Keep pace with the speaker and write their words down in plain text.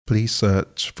please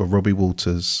search for Robbie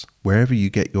Walters wherever you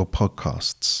get your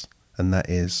podcasts, and that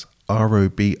is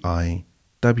ROBIWALTERS.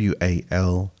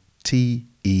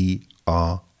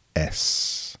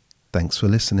 Thanks for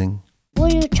listening.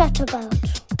 What you chat about?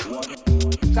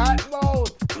 Chat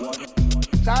mode.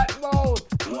 Chat mode.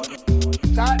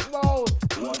 Chat mode.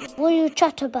 What you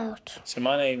chat about? So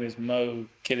my name is Mo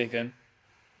Gilligan,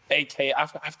 aka I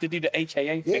have to do the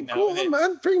AKA thing now. Go on,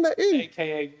 man, bring that in.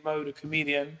 AKA Mo the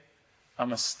comedian.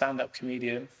 I'm a stand-up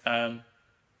comedian. Now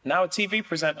a TV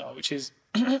presenter, which is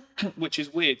which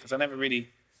is weird because I never really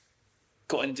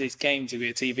got into this game to be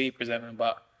a TV presenter.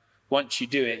 But once you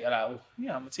do it, you're like, oh,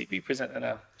 yeah, I'm a TV presenter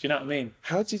now. Do you know what I mean?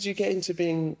 How did you get into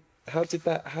being? How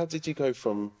did you go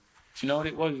from? Do you know what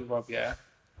it was, Rob? Yeah,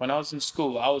 when I was in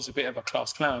school, I was a bit of a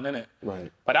class clown, innit?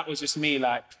 Right. But that was just me.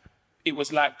 Like, it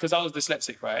was like because I was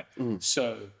dyslexic, right?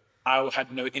 So I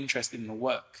had no interest in the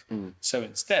work. So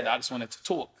instead, I just wanted to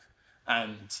talk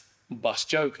and bust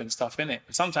joke and stuff in it.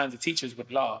 And sometimes the teachers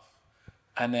would laugh.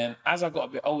 And then as I got a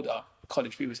bit older,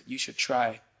 college people said, you should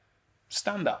try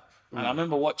stand up. And I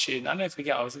remember watching, I never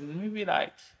forget, I was in maybe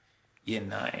like year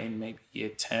 9, maybe year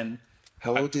 10.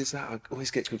 How old is that? I always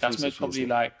get confused. That's most probably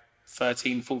like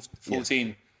 13, 14.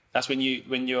 Yeah. That's when you're,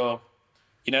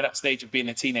 you know, that stage of being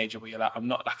a teenager where you're like, I'm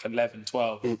not like 11,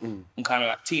 12. I'm kind of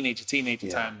like teenager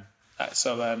time.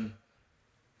 So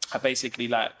I basically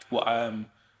like what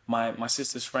my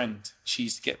sister's friend, she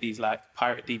used to get these like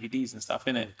pirate DVDs and stuff,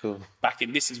 innit? Cool.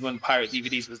 This is when pirate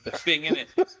DVDs was the thing, innit?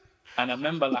 And I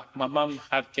remember like my mum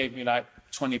gave me like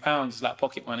 £20 like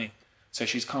pocket money. So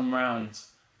she's come round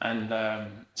and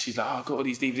she's like, oh, I've got all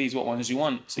these DVDs, what ones do you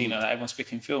want? So, you know, like, everyone's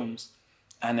picking films.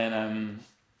 And then,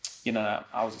 you know,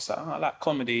 I was just like, oh, I like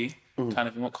comedy, kind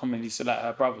of what comedy. So like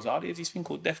her brother was like, oh, there's this thing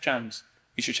called Def Jams.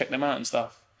 You should check them out and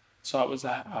stuff. So I was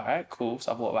like, all right, cool.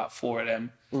 So I bought about 4 of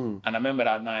them. And I remember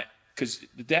that night, because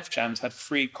the Def Jams had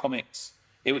 3 comics.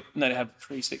 They had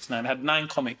 3, 6, 9. They had 9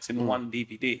 comics in one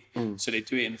DVD. So they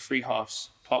do it in 3 halves,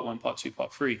 part 1, part 2,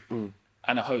 part 3, and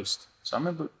a host. So I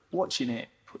remember watching it,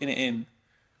 putting it in,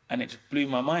 and it just blew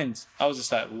my mind. I was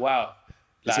just like, wow.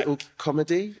 Is it all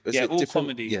comedy? All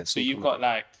comedy. Yeah, so you've got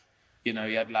like, you know,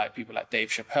 you had like people like Dave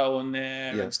Chappelle on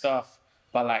there and stuff,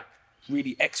 but like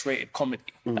really X-rated comedy.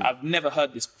 I've never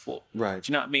heard this before. Right.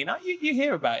 Do you know what I mean? Now, you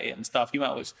hear about it and stuff. You might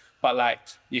always, but like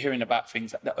you're hearing about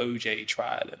things like the OJ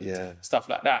trial and stuff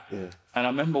like that. Yeah. And I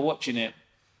remember watching it.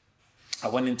 I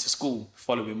went into school the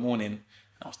following morning and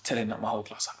I was telling my whole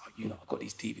class, like, oh, you know, I've got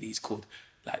these DVDs called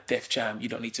like Def Jam. You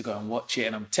don't need to go and watch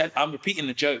it. And I'm repeating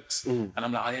the jokes and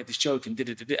I'm like, I had this joke and did.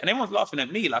 And everyone's laughing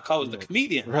at me like I was the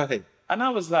comedian. Right. And I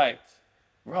was like,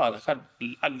 right, like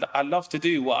I love to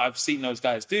do what I've seen those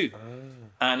guys do.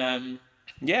 And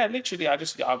literally I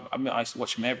used to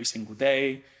watch them every single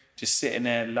day, just sitting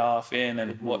there laughing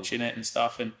and watching it and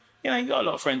stuff. And, you know, you got a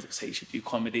lot of friends that say you should do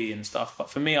comedy and stuff. But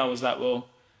for me, I was like, well,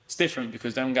 it's different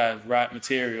because them guys write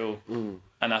material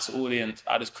and as an audience,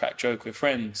 I just crack joke with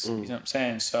friends. You know what I'm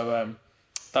saying? So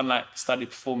studied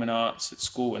performing arts at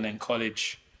school and then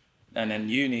college and then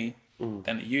uni.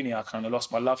 Then at uni, I kind of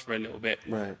lost my love for it a little bit.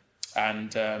 Right.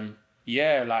 And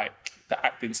like the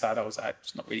acting side, I was like,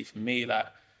 it's not really for me. Like,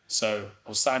 so I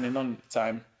was signing on at the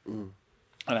time, and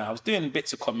I was doing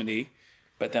bits of comedy,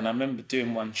 but then I remember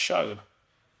doing one show,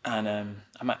 and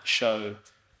I'm at the show,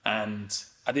 and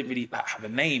I didn't really like have a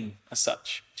name as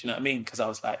such. Do you know what I mean? Because I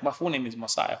was like, my full name is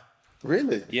Messiah.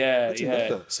 Really? Yeah.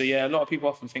 So yeah, a lot of people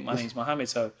often think my name's Mohammed.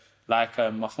 So like,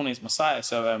 my full name's Messiah.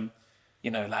 So you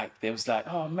know, like, there was like,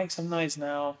 oh, make some noise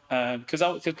now. Because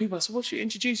people said, what should I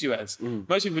introduce you as?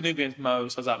 Most people knew me as Mo,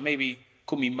 so I was like, maybe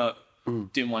call me Mo.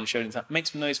 Doing one show, and it's like, make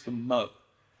some noise for Mo.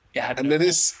 It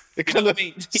kind of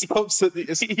stops at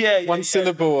the one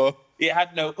syllable. Or... It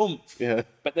had no oomph. Yeah.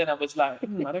 But then I was like,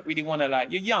 I don't really want to,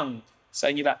 like, you're young. So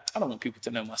you're like, I don't want people to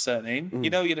know my surname.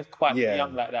 You know, you're just quite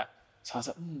young like that. So I was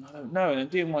like, I don't know. And I'm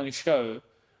doing one show.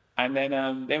 And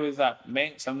then there was like,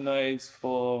 make some noise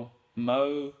for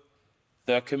Mo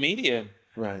the comedian.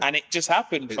 Right. And it just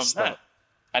happened from that.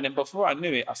 And then before I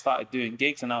knew it, I started doing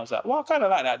gigs and I was like, well, I kind of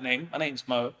like that name. My name's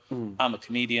Mo. I'm a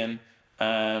comedian.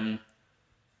 You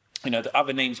know, the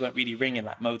other names weren't really ringing,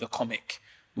 like Mo the comic,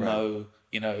 Mo,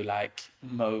 you know, like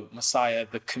Mo Messiah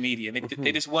the comedian.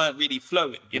 They just weren't really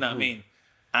flowing, you know what I mean?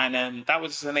 And that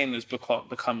was the name that's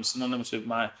become synonymous with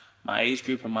my age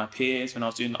group and my peers when I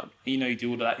was doing, like, you know, you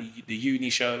do all the, like, the uni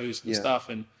shows and stuff.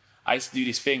 And I used to do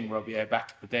this thing, Rob,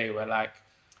 back in the day where, like,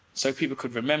 so people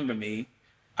could remember me,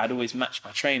 I'd always match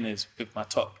my trainers with my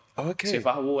top. Okay. So if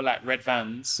I wore like red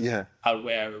Vans, I'd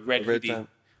wear a red hoodie.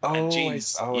 Oh, and I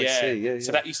jeans. I see. Yeah, So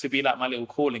yeah. that used to be like my little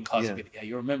calling card. Yeah. Yeah,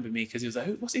 you remember me because he was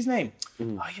like, what's his name?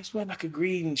 Oh, he was wearing like a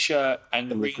green shirt and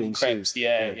the green green crepes. shoes.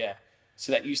 Yeah, Yeah. yeah.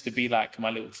 So that used to be like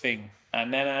my little thing.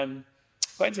 And then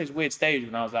got into this weird stage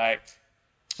when I was like,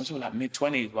 I was like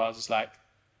mid-20s, where I was just like,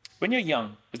 when you're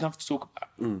young, there's nothing to talk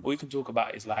about. All you can talk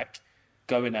about is like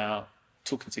going out,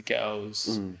 talking to girls,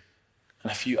 and a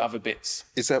few other bits.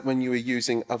 Is that when you were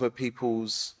using other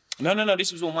people's? No,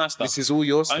 this was all my stuff. This is all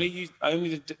your stuff.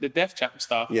 Only the Def Jam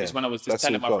stuff Yeah, is when I was just that's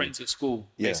telling all my gone. friends at school,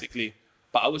 Yeah. basically.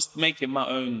 But I was making my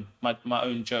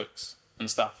own jokes and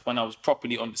stuff when I was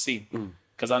properly on the scene,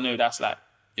 because I know that's like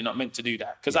you're not meant to do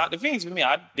that. Because the thing is with me,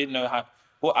 I didn't know how.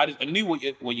 Well, I knew what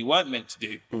you weren't meant to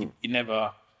do. You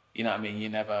never, you know what I mean. You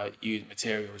never use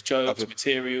materials, jokes,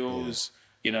 materials.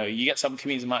 You know, you get some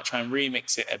comedians might try and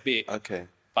remix it a bit. Okay.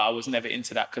 But I was never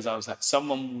into that because I was like,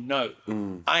 someone will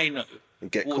know. I know. And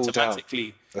get called out.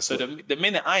 Automatically. That's So the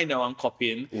minute I know I'm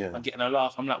copying, Yeah. I'm getting a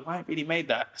laugh. I'm like, why I really made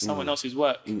that? Someone else's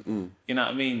work. You know what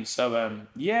I mean? So and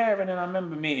then I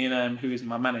remember meeting who is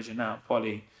my manager now,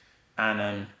 Polly,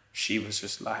 and she was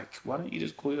just like, why don't you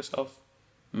just call yourself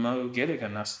Mo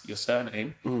Gilligan? That's your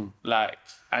surname. Like,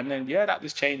 and then that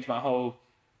just changed my whole,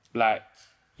 like,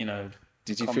 you know.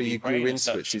 Did you feel comedy you brain grew and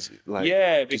into it? such. Like,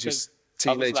 Yeah, did you because I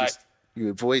was teenagers, like, you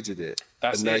avoided it,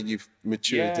 That's and now it. you've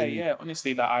matured. Yeah.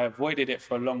 Honestly, like I avoided it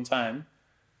for a long time,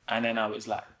 and then I was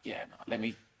like, let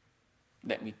me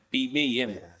be me,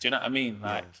 innit? Do you know what I mean?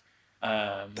 Like,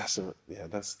 That's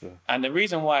the. and the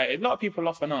reason why a lot of people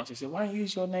often ask, they say, why don't you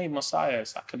use your name, Messiah?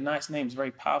 It's like a nice name, it's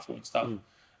very powerful and stuff.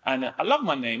 And I love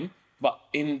my name, but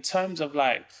in terms of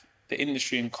like the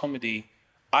industry and comedy,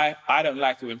 I don't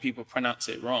like it when people pronounce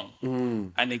it wrong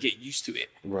and they get used to it.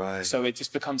 Right. So it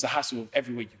just becomes a hassle of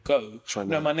everywhere you go.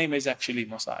 My name is actually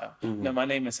Messiah. No, my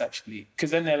name is actually...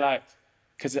 Because then they're like...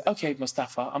 okay,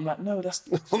 Mustafa. I'm like, no, that's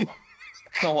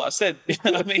not what I said. You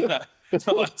know what I mean? Like, that's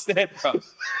not what I said, bro.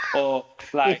 Or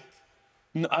like...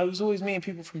 I was always meeting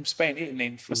people from Spain, Italy,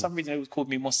 and for some reason it was called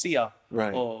me Mosia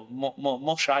Right. or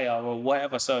Moshaya or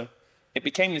whatever. So it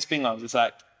became this thing. I was just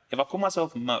like, if I call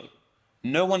myself Mo,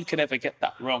 no one could ever get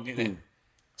that wrong, innit?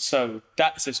 So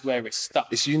that's just where it's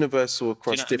stuck. It's universal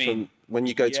across know what I different. mean? When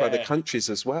you go to other Yeah. countries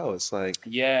as well, it's like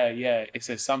Yeah. It's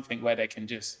just something where they can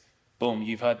just, boom,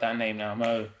 you've heard that name now,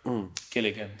 Mo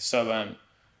Gilligan. So, and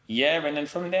then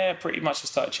from there, pretty much I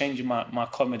started changing my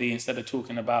comedy instead of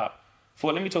talking about,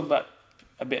 let me talk about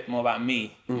a bit more about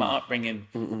me, my upbringing,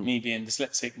 me being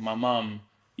dyslexic, my mum.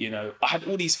 You know, I had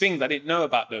all these things I didn't know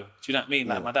about though. Do you know what I mean?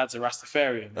 Like my dad's a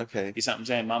Rastafarian. Okay. You see what I'm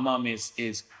saying? My mum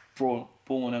is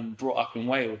born and brought up in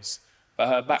Wales, but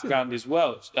her background is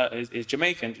Welsh, is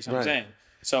Jamaican. You see what I'm Right. saying?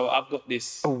 So I've got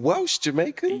this. a Welsh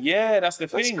Jamaican. Yeah, that's the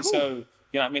That's thing. cool. So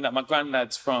you know what I mean? Like my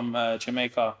granddad's from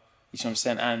Jamaica. He's from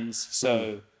St. Anne's.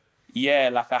 So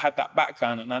like I had that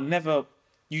background, and I never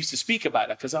used to speak about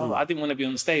that because I didn't want to be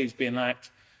on stage being like,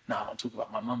 no, I don't talk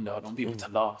about my mum though. I don't want people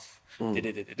to laugh.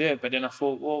 But then I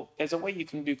thought, well, there's a way you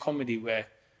can do comedy where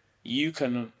you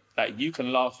can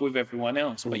laugh with everyone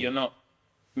else, but you're not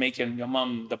making your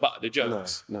mum the butt of the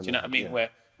jokes. No, Do you know what I mean? yeah. Where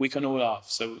we can all laugh.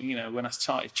 So, you know, when I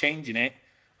started changing it,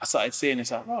 I started seeing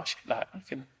it's like, oh shit, like I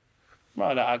can,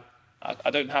 right, like,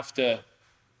 I don't have to,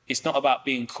 it's not about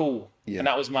being cool. Yeah. And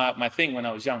that was my thing when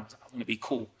I was young. I want to be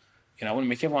cool. You know, I want to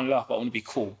make everyone laugh, but I want to be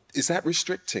cool. Is that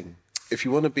restricting? If you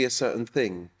want to be a certain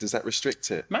thing, does that restrict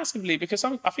it? Massively, because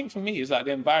I think for me, it's like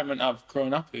the environment I've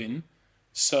grown up in.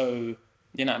 So,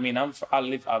 you know what I mean?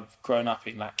 I've grown up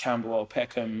in like Camberwell,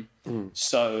 Peckham.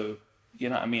 So, you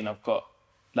know what I mean? I've got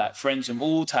like friends from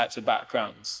all types of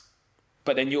backgrounds.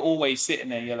 But then you're always sitting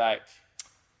there, you're like,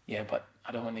 yeah, but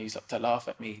I don't want these up to laugh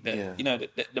at me. You know,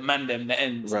 the man them, the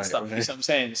ends Right, and stuff. right. You know what I'm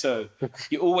saying? So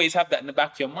you always have that in the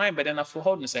back of your mind. But then I thought,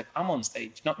 hold on a sec, I'm on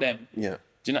stage, not them. Yeah.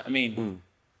 Do you know what I mean?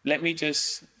 Let me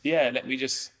just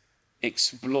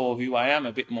explore who I am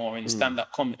a bit more in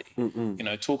stand-up comedy. You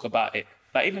know, talk about it.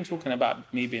 Like even talking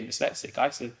about me being dyslexic,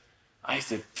 I used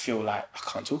to feel like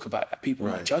I can't talk about that. People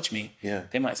might judge me. Yeah.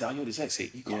 They might say, oh, you're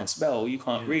dyslexic. You can't spell, you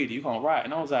can't read, you can't write.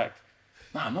 And I was like,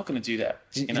 nah, I'm not going to do that.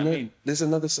 You know what I mean? There's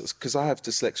another, because I have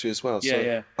dyslexia as well. So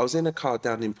Yeah. I was in a car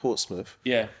down in Portsmouth.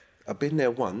 Yeah. I've been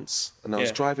there once, and I was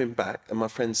Yeah. driving back, and my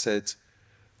friend said,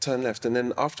 turn left. And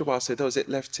then after a while I said, oh, is it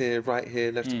left here, right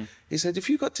here, left? He said, if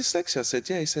you got dyslexia? I said,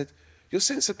 yeah. He said, your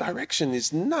sense of direction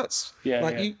is nuts. Yeah,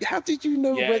 like, yeah. how did you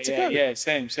know where to go? Yeah,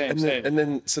 same. And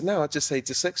then, so now I just say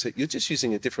dyslexic. You're just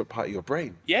using a different part of your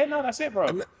brain. Yeah, no, that's it,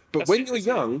 bro. But That's when it, you're that's it.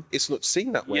 young, it's not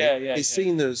seen that way. Yeah, It's yeah.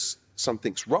 seen as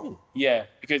something's wrong. Yeah,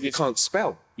 because You it's can't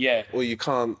spell. Yeah. Or you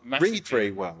can't Massively. read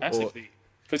very well. Massively.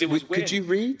 Because it was weird. Could you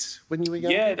read when you were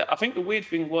young? Yeah, I think the weird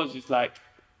thing was, is like,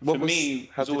 What for was- me, it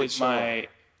how was did it always show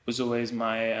was always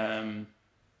my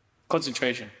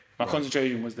concentration. My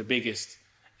concentration was the biggest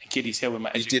Achilles heel with my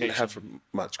You education. didn't have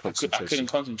much I concentration. couldn't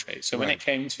concentrate. So when it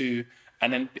came to,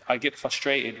 and then I get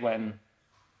frustrated when,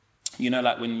 you know,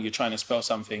 like when you're trying to spell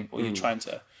something or you're trying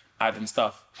to add and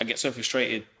stuff, I get so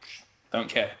frustrated, don't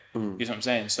care. You know what I'm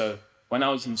saying? So when I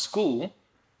was in school,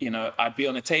 you know, I'd be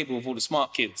on a table with all the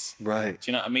smart kids. Right.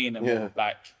 Do you know what I mean? And Yeah.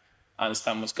 like, I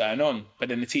understand what's going on. But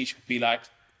then the teacher would be like,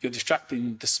 you're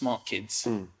distracting the smart kids.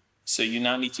 So you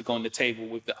now need to go on the table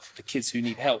with the kids who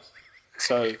need help.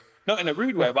 So not in a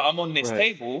rude way, but I'm on this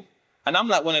table and I'm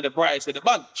like one of the brightest of the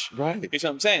bunch. Right. You know what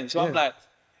I'm saying? So I'm like,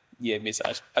 yeah, miss,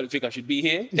 I don't think I should be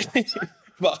here.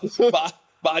 but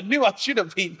I knew I should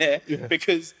have been there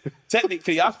because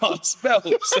technically I can't spell.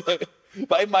 So,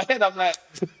 but in my head, I'm like,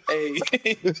 hey,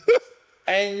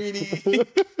 I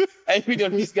ain't really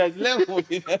on these guys' level,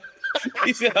 you know?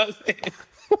 You see what I'm saying?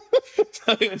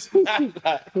 So it was mad,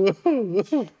 like,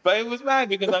 but it was mad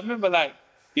because I remember, like,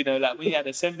 you know, like when you had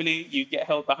assembly, you get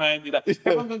held behind, you like,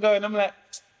 everyone can go, and I'm like,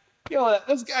 yo, like,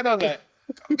 what's going on? Like,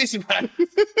 I'm missing, man.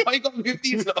 Why you got me with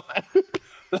these lot, man?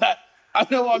 Like, I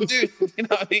know what I'm doing, you know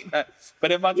what I mean? Like, but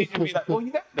then my teacher would be like, oh,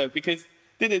 you don't know, because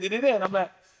and I'm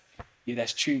like, yeah,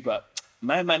 that's true, but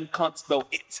my man can't spell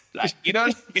it. Like, you know,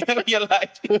 you're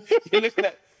like, you're looking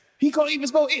at, he can't even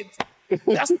spell it.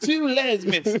 That's 2 letters,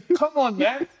 miss. Come on,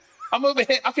 man. I'm over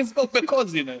here. I can spell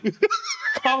because, you know.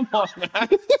 Come on, man.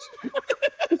 You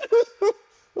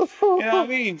know what I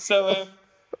mean? So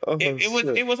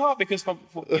it was hard because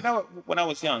you know, when I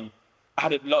was young, I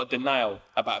had a lot of denial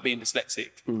about being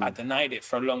dyslexic. I denied it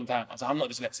for a long time. I was like, I'm not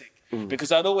dyslexic.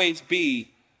 Because I'd always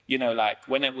be, you know, like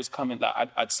when it was coming, like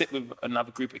I'd sit with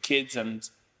another group of kids and,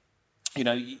 you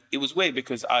know, it was weird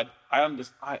because I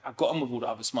got on with all the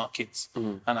other smart kids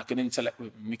and I could intellect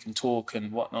with them, we can talk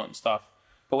and whatnot and stuff.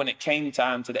 But when it came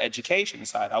time to the education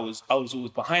side, I was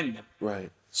always behind them. Right.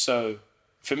 So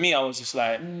for me, I was just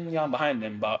like, yeah, I'm behind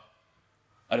them, but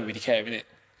I don't really care, innit?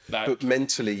 Like, But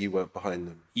mentally, you weren't behind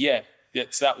them. yeah,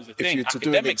 so that was the If thing. you were to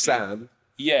do an exam,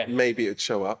 maybe it'd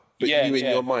show up. But you in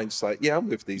your mind, just like, yeah, I'm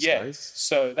with these guys.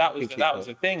 So that was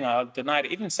the thing. I denied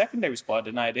it. Even secondary school, I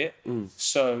denied it.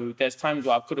 So there's times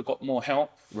where I could have got more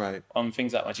help on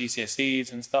things like my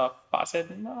GCSEs and stuff. But I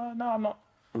said, no, I'm not.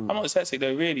 I'm not dyslexic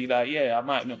though, really. Like, yeah, I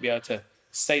might not be able to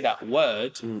say that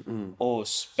word or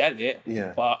spell it,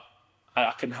 but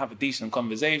I can have a decent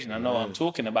conversation. I know what I'm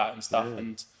talking about and stuff.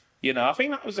 And, you know, I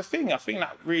think that was the thing. I think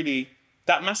that really,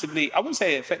 that massively, I wouldn't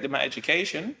say it affected my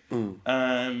education.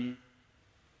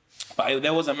 But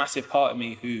there was a massive part of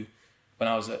me who, when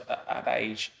I was at that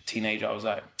age, teenager, I was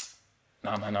like,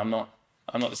 nah, man, I'm not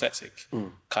dyslexic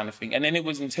kind of thing. And then it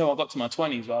was until I got to my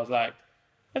 20s where I was like,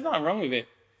 there's nothing wrong with it.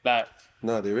 Like,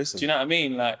 no, there isn't. Do you know what I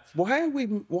mean? Like, why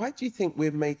do you think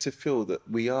we're made to feel that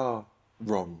we are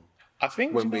wrong? I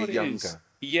think when we're younger.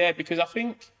 Yeah, because I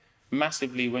think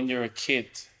massively when you're a kid,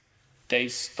 they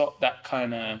stop that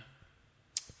kind of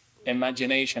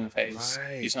imagination phase.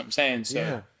 Right. You know what I'm saying?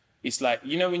 So it's like,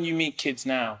 you know, when you meet kids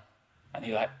now and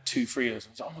you're like 2, 3 years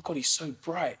old, oh my God, he's so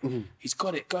bright. He's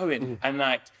got it going. And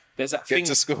like, there's that thing. Get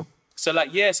to school. So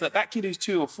like, so like that kid who's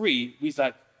 2 or 3, he's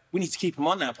like, we need to keep him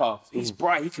on that path. He's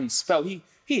bright, he can spell. He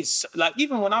is, like,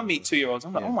 even when I meet 2-year-olds,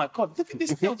 I'm like, oh my God, look at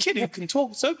this little kid who can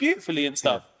talk so beautifully and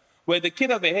stuff. Where the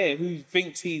kid over here who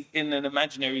thinks he's in an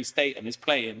imaginary state and is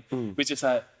playing, we're just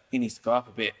like, he needs to go up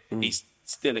a bit. He's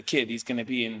still a kid. He's going to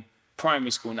be in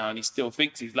primary school now and he still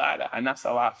thinks he's like that. And that's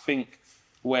how I think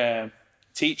where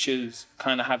teachers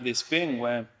kind of have this thing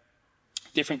where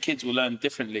different kids will learn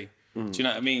differently. Do you know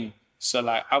what I mean? So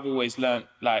like, I've always learned,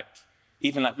 like,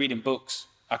 even like reading books,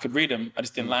 I could read them, I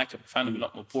just didn't like them. I found them a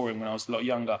lot more boring when I was a lot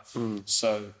younger.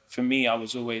 So for me, I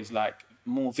was always like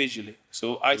more visually.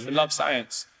 So I used to love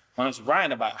science. When I was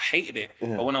writing about it, I hated it.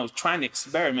 But when I was trying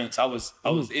experiments, I was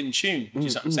in tune. Do you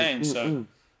see what I'm saying? So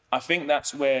I think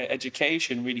that's where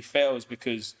education really fails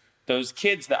because those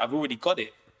kids that have already got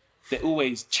it, they're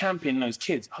always championing those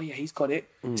kids. Oh yeah, he's got it.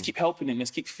 Let's keep helping him.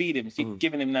 Let's keep feeding him. Let's keep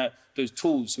giving him those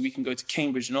tools so we can go to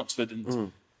Cambridge and Oxford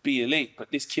and be elite.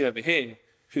 But this kid over here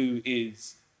who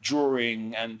is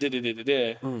drawing and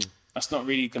that's not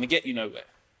really going to get you nowhere.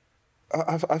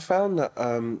 I found that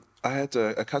I had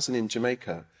a cousin in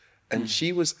Jamaica and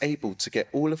she was able to get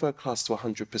all of her class to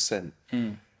 100%.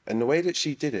 And the way that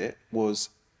she did it was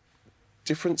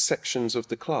different sections of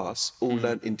the class all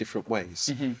learnt in different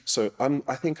ways. So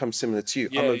I think I'm similar to you.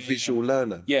 I'm a visual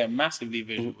learner. Yeah, massively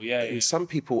visual. And some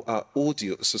people are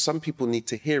audio. So some people need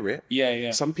to hear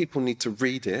it. Some people need to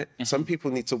read it. Some people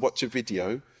need to watch a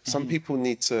video. Some people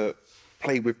need to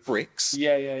play with bricks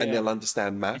and they'll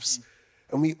understand maths.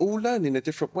 and we all learn in a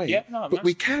different way. Yeah, no, but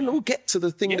we massively. can all get to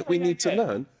the thing that we need to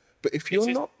learn. But if you're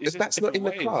just- not, it's if that's just not in the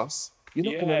different ways. class, you're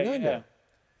not going to learn it.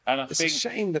 And I It's think a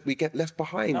shame that we get left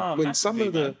behind No, when some massively,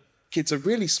 of the man. kids are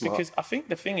really smart. because I think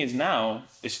the thing is now,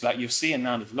 it's like you're seeing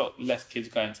now there's a lot less kids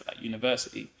going to like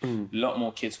university, a lot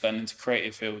more kids going into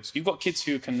creative fields. You've got kids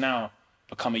who can now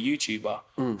become a YouTuber,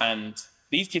 and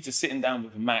these kids are sitting down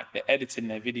with a Mac, they're editing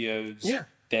their videos, Yeah.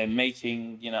 they're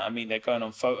making, you know what I mean, they're going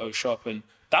on Photoshop, and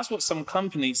that's what some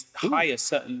companies hire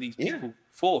certain these people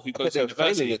for who go bet to they were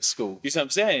university. failing at school. You see what I'm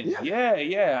saying? Yeah.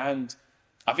 Yeah. And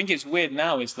I think it's weird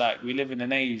now, it's like we live in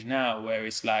an age now where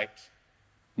it's like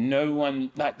no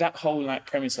one, like that whole like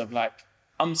premise of like,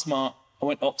 I'm smart, I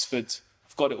went to Oxford,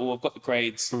 I've got it all, I've got the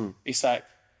grades. It's like,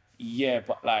 yeah,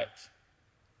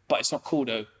 but it's not cool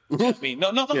though. You know what I mean?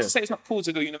 Not to say it's not cool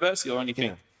to go to university or anything,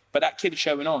 Yeah. but that kid is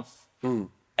showing off.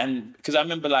 And because I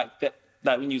remember like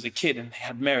when you was a kid and they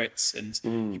had merits and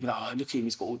you'd be like, oh, look at him,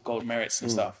 he's got all gold merits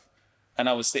and stuff. And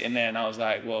I was sitting there and I was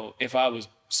like, well, if I was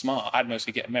smart, I'd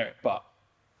mostly get merit, but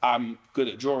I'm good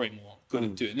at drawing or good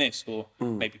at doing this or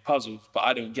maybe puzzles, but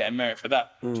I don't get a merit for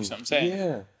that. Do you see what I'm saying?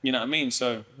 Yeah. You know what I mean?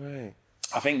 So Right.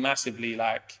 I think massively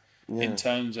like in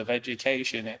terms of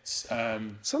education, it's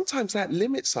Sometimes that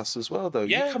limits us as well, though.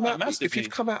 Yeah, You come out, if massively.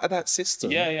 you've come out of that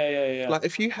system, yeah. like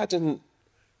if you hadn't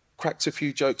cracked a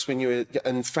few jokes when you were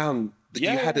and found that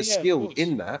Yeah, you had a yeah, of skill course.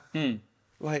 in that,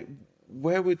 like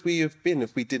where would we have been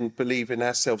if we didn't believe in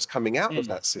ourselves coming out of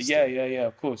that system? Yeah,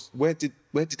 of course. Where did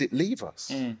it leave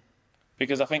us?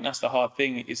 Because I think that's the hard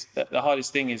thing. Is the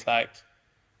hardest thing is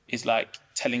like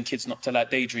telling kids not to like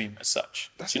daydream as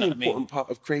such. That's Do you an know what I mean? important part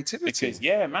of creativity.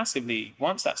 Because massively.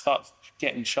 Once that starts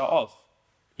getting shut off,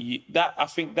 I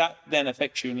think that then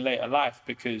affects you in later life.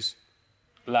 Because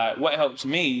like what helps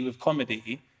me with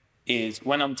comedy is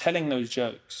when I'm telling those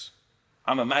jokes,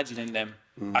 I'm imagining them.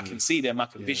 I can see them. I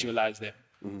can visualize them.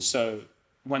 So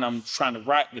when I'm trying to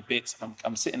write the bits,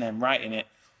 I'm sitting there and writing it,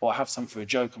 or I have something for a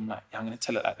joke, I'm like, yeah, I'm going to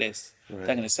tell it like this. They're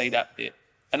going to say that bit.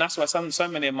 And that's why so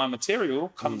many of my material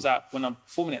comes out when I'm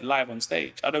performing it live on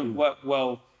stage. I don't work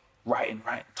well writing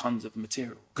tons of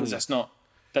material because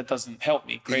that doesn't help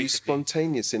me Are you creatively.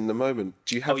 spontaneous in the moment?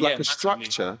 Do you have yeah, like a massively.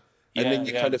 structure and then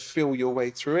you kind of feel your way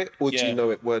through it? Or do you know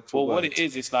it word for word? Well, what it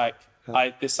is, it's like,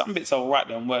 there's some bits I'll write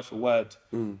down word for word,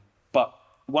 but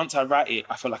once I write it,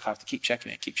 I feel like I have to keep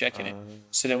checking it.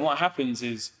 So then what happens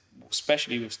is,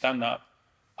 especially with stand-up,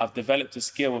 I've developed a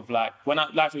skill of like, for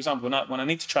example, when I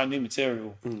need to try new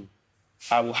material,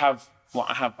 I will have what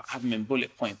I have them in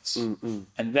bullet points. And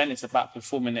then it's about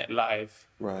performing it live.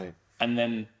 Right. And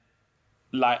then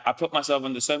like I put myself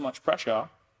under so much pressure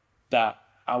that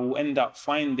I will end up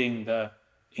finding the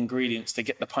ingredients to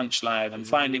get the punchline and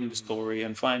finding the story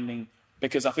and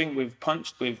because I think with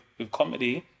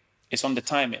comedy, it's on the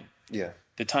timing. Yeah.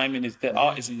 The timing is, the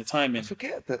art is in the timing.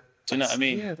 Forget that. Do you know what I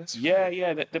mean? Yeah, that's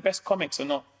The best comics are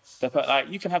not, like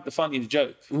you can have the funniest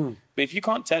joke, but if you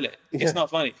can't tell it, it's not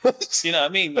funny. You know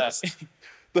what I mean? Like,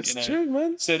 That's true,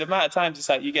 man. So the amount of times it's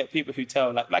like you get people who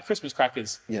tell like Christmas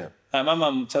crackers. Yeah. My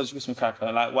mum tells Christmas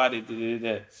cracker like why they did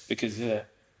it because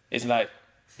it's like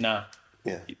nah.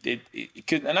 Yeah. It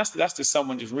could, and that's just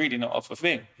someone just reading it off a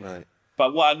thing. Right.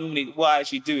 But what I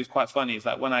actually do is quite funny. Is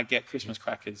like when I get Christmas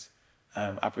crackers,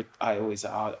 I always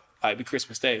it'd be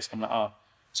Christmas Day, so I'm like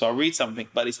so I read something,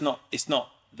 but it's not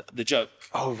the joke.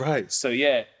 Oh, right. So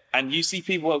yeah, and you see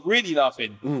people are really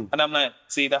laughing, and I'm like,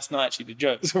 see, that's not actually the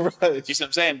joke. Right. Do you see what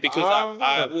I'm saying? Because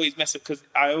I always mess up because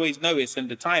I always know it's in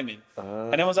the timing.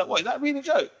 And everyone's like, what, is that really a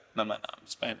joke? And I'm like, no, I'm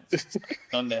just playing. It's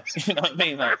on there. You know what I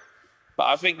mean? Like, but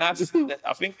I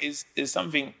think is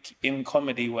something in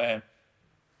comedy where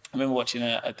I remember watching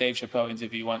a Dave Chappelle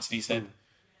interview once, and he said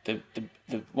the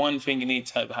one thing you need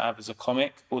to have as a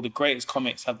comic, or the greatest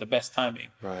comics have the best timing.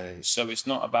 Right. So it's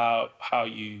not about how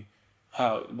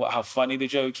funny the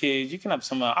joke is. You can have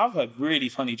I've heard really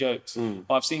funny jokes, or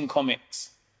I've seen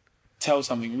comics tell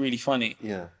something really funny.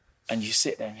 Yeah. And you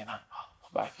sit there and you're like,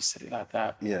 what about if you said it like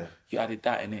that? Yeah. You added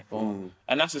that in it. And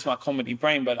that's just my comedy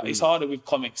brain. But it's harder with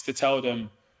comics to tell them,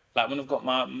 like when I've got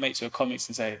my mates who are comics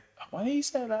and say, why do you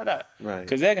say it like that? Right.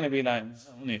 Because they're going to be like,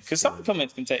 because some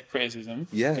comics can take criticism,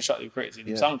 constructive criticism.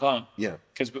 Yeah. Some can't. Yeah.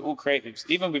 Because we're all creatives.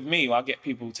 Even with me, I get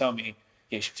people who tell me,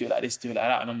 yeah, you should do it like this, do it like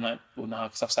that. And I'm like, well, no,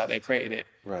 because I've sat there created it.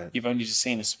 Right. You've only just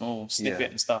seen a small snippet Yeah.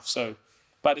 and stuff. So,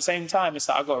 but at the same time, it's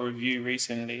like I got a review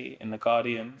recently in The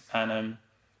Guardian, and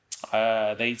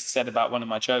they said about one of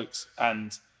my jokes,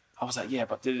 and I was like, yeah,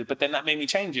 but then that made me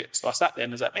change it. So I sat there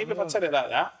and was like, maybe if I tell it like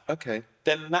that, Okay.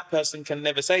 then that person can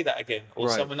never say that again, or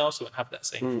Right. someone else won't have that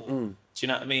same thought. Do you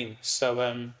know what I mean?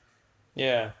 So,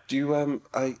 yeah. Do you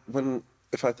when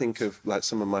if I think of like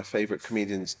some of my favorite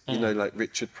comedians, you know, like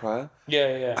Richard Pryor.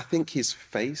 Yeah. I think his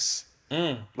face,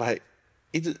 like,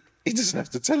 he doesn't have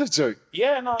to tell a joke.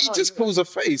 Yeah, no, He just pulls a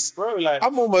face. Bro, like,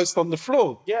 I'm almost on the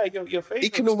floor. yeah, your face. He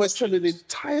can almost tell an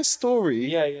entire story.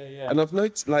 Yeah. And I've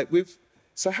noticed, like,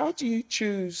 so how do you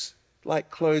choose,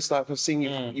 like, clothes? Like, I've seen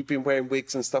you've been wearing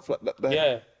wigs and stuff like that.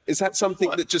 Yeah. Is that something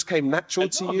that just came natural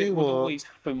to you? It would Or? always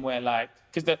happen where, like,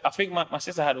 because I think my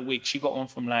sister had a wig. She got one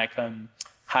from, like,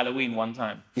 Halloween one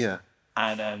time. Yeah.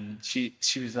 And she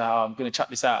was like, oh, I'm going to chuck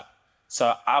this out.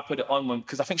 So I put it on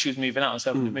because I think she was moving out and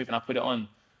so moving. I put it on.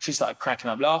 She started cracking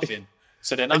up laughing.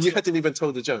 So then And you hadn't even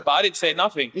told the joke? But I didn't say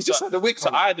nothing. You just had the wig on. So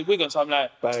I had the wig on, so I'm like,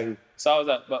 Bang. So I was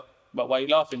like, but why are you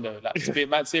laughing though? Like, it's being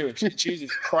mad serious. She was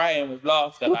just crying with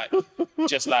laughter, like,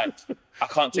 just like, I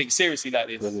can't take it seriously like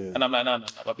this. Brilliant. And I'm like, no,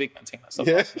 my big man, take that stuff.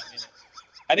 Yeah.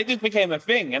 And it just became a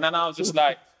thing. And then I was just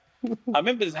like, I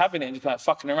remember just having it and just like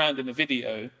fucking around in the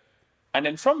video. And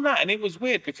then from that, and it was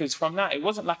weird because from that, it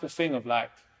wasn't like a thing of like,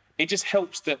 it just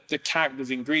helps the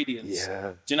character's ingredients.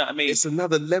 Yeah. Do you know what I mean? It's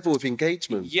another level of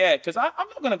engagement. Yeah, because I'm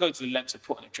not going to go to the lengths of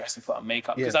putting a dress and put on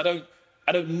makeup because I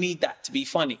don't need that to be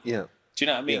funny. Yeah. Do you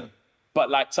know what I mean? Yeah. But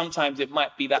like sometimes it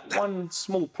might be that one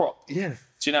small prop. Yeah.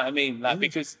 Do you know what I mean? Like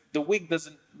because the wig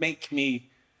doesn't make me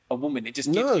a woman. It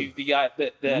just gives you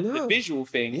the visual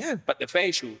thing, Yeah. but the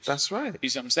facials. That's right. You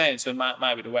see what I'm saying? So it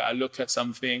might be the way I look at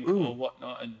something or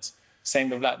whatnot. And same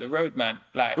with like the roadman.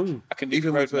 Like I can do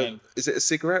Even the with roadman. is it a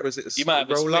cigarette or is it a You might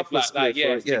have a roll up split, like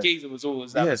the geezer was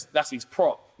always that's his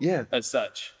prop. Yeah. As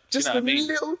such. Do Just you know the what I mean?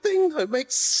 little thing that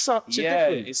makes such a Yeah,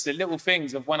 difference. it's the little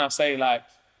things of when I say like,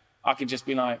 I can just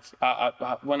be like,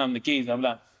 when I'm the geezer, I'm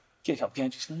like, get up,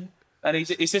 can't you see? And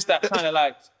it's just that kind of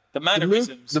like the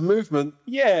mannerisms. The movement.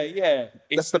 Yeah.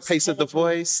 That's the pace of the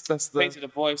voice. That's the pace of the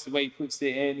voice, the way he puts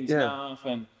it in his Yeah. mouth,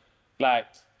 and like,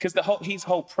 because his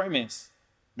whole premise,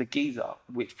 the geezer,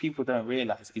 which people don't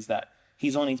realize, is that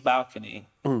he's on his balcony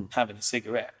having a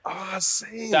cigarette. I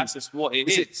see. That's just what it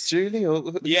is. Is it Julie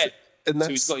or Yeah. And So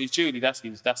he's got his Julie. That's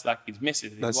like his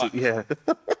missus. His that's wife. it, yeah.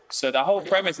 So the whole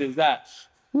premise is that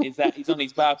he's on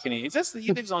his balcony. It's just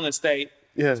he lives on the estate.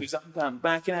 Yeah. So he's up and down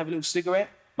back and have a little cigarette.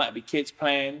 Might be kids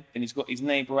playing, and he's got his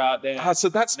neighbour out there. So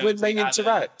that's when they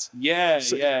interact. Yeah.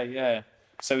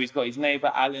 So he's got his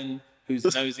neighbour Alan, who's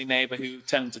a nosy neighbour who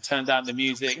tell him to turn down the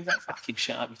music. He's like, fucking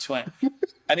shut up, you twat.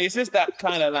 And it's just that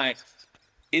kind of like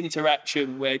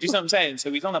interaction where, do you know what I'm saying?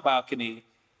 So he's on a balcony.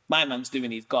 My man's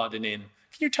doing his gardening.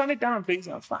 Can you turn it down, please?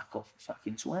 I'm like, fuck off,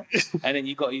 fucking twat. And then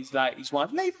you got his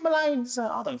wife, leave him alone. He's like,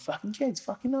 I don't fucking care. It's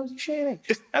fucking nosy shit.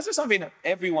 That's just something that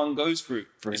everyone goes through.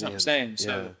 You know what I'm saying?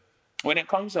 So when it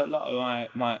comes to a lot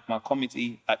of my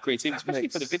comedy, like creativity, especially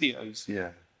for the videos,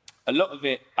 a lot of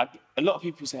it, a lot of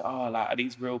people say, oh, like, are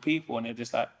these real people? And they're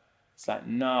just like, it's like,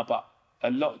 nah, but a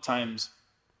lot of times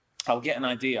I'll get an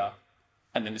idea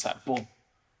and then it's like, boom.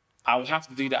 I'll have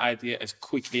to do the idea as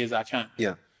quickly as I can.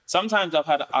 Yeah. Sometimes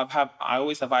I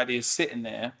always have ideas sitting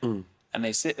there and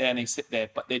they sit there,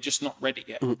 but they're just not ready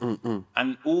yet.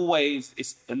 And always,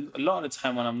 it's a lot of the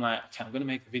time when I'm like, okay, I'm going to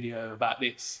make a video about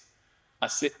this. I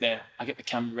sit there, I get the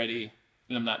camera ready,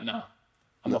 and I'm like, no,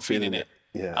 I'm not feeling it.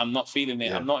 Yeah. I'm not feeling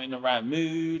it. Yeah. I'm not in the right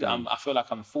mood. I feel like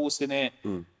I'm forcing it.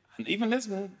 And even there's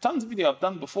been tons of videos I've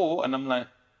done before, and I'm like,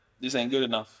 this ain't good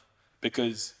enough.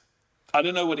 Because I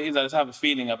don't know what it is. I just have a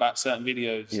feeling about certain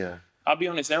videos. Yeah. I'll be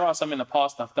honest, there are some in the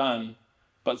past I've done,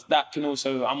 but that can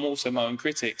also, I'm also my own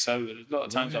critic. So a lot of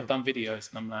times I've done videos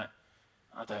and I'm like,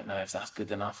 I don't know if that's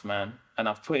good enough, man. And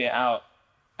I've put it out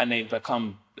and they've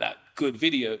become like good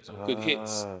videos or good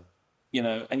hits, you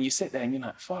know, and you sit there and you're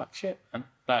like, fuck, shit, man.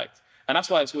 Like, and that's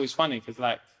why it's always funny because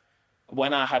like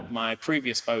when I had my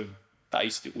previous phone that I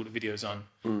used to do all the videos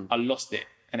on, I lost it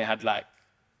and it had like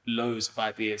loads of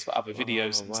ideas for other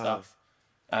videos and stuff.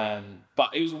 But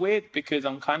it was weird because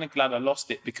I'm kind of glad I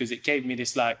lost it because it gave me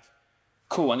this like,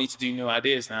 cool, I need to do new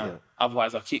ideas now. Yeah.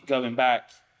 Otherwise I'll keep going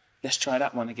back. Let's try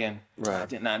that one again. Right. I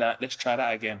didn't know that. Let's try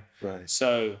that again. Right.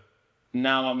 So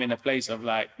now I'm in a place of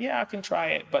like, yeah, I can try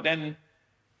it. But then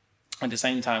at the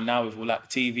same time now with all like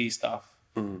the TV stuff,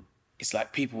 it's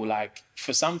like people like,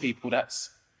 for some people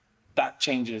that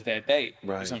changes their day. Right. You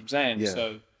know what I'm saying? Yeah.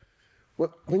 So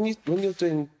when you're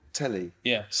doing telly,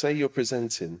 say you're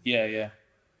presenting. Yeah.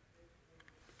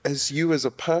 As you as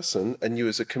a person and you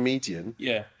as a comedian,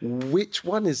 which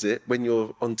one is it when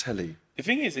you're on telly? The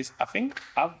thing is I think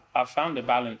I've found a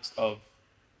balance of,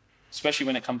 especially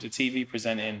when it comes to TV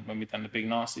presenting, when we've done the Big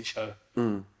Nasty show,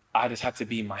 I just had to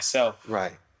be myself.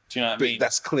 Right. Do you know what I mean?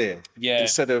 That's clear. Yeah.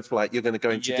 Instead of like, you're going to go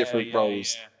into different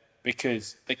roles. Yeah.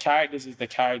 Because the characters is the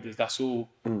characters, that's all,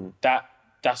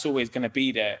 that's always going to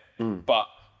be there. But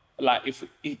like, if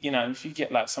you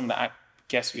get like some of the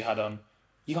guests we had on,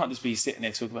 you can't just be sitting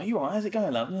there talking about, you how's it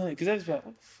going, love? Because they're just like,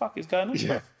 what the fuck is going on? Yeah.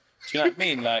 Bro? Do you know what I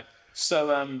mean? Like,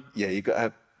 so Yeah, you got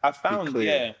to. I found,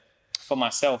 clear. for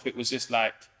myself, it was just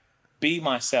like, be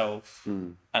myself,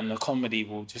 and the comedy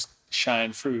will just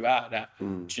shine through out of that. Do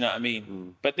you know what I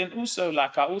mean? But then also,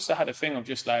 like, I also had a thing of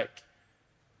just like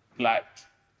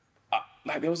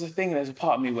there was a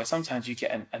part of me where sometimes you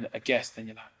get a guest and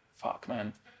you're like, fuck,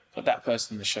 man, got that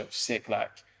person in the show sick,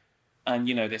 like, and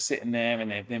you know, they're sitting there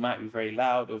and they might be very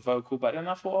loud or vocal, but then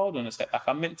I thought, hold on a sec, like,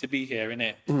 I'm meant to be here,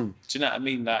 innit? Do you know what I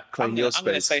mean? Like, Claim I'm your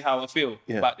gonna space. say how I feel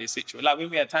about this situation. Like when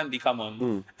we had Tandy come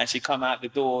on and she come out the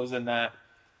doors and that,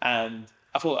 and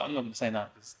I thought, I'm not gonna say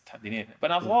that because Tandy needed it, but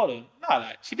I thought, hold on, no,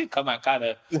 like she did come out kind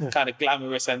of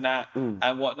glamorous and that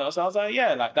and whatnot. So I was like,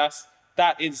 yeah, like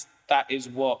that is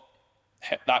what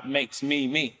that makes me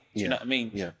me. Do you know what I mean?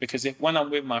 Yeah. Because when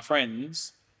I'm with my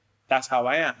friends, that's how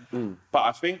I am. But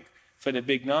I think for the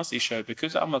Big Nasty show,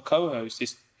 because I'm a co-host,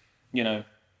 it's, you know,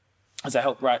 as I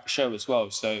help write the show as well.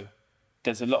 So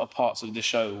there's a lot of parts of the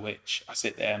show which I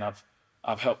sit there and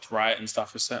I've helped write and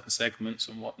stuff for certain segments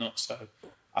and whatnot. So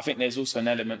I think there's also an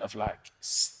element of like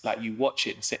you watch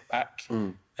it and sit back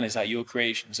and it's like your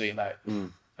creation. So you're like, I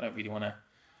don't really want to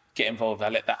get involved. I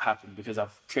let that happen because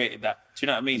I've created that. Do you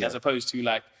know what I mean? Yeah. As opposed to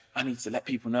like, I need to let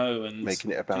people know and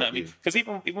Making it about you. Know what I mean? you. Because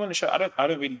even on the show, I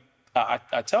don't really.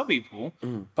 I tell people,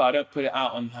 but I don't put it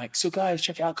out on like, so guys,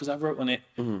 check it out because I wrote on it.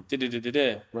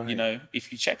 Right. You know,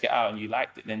 if you check it out and you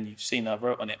liked it, then you've seen I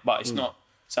wrote on it. But it's not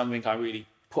something I really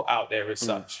put out there as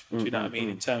such. Do you know what I mean?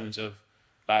 In terms of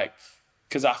like,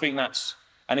 because I think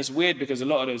and it's weird because a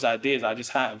lot of those ideas I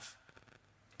just have,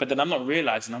 but then I'm not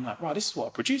realizing, I'm like, wow, this is what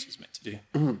a producer's meant to do.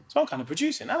 So I'm kind of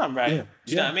producing and I'm writing. Yeah.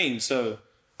 Do you know what I mean? So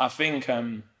I think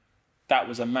that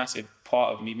was a massive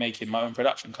part of me making my own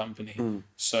production company.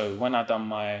 So when I done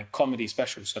my comedy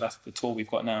special, so that's the tour we've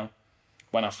got now,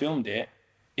 when I filmed it,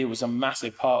 it was a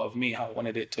massive part of me how I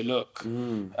wanted it to look.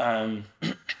 The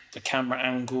camera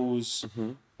angles,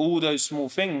 all those small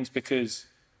things, because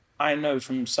I know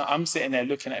I'm sitting there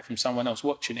looking at it from someone else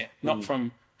watching it, not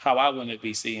from how I want to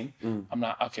be seen. I'm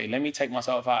like, okay, let me take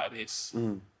myself out of this.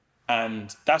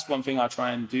 And that's one thing I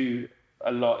try and do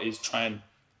a lot, is try and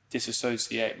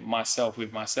disassociate myself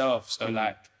with myself. So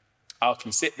like, I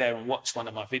can sit there and watch one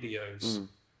of my videos,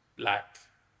 like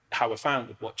how a fan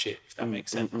would watch it, if that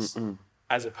makes sense,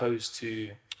 as opposed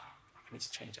to, I need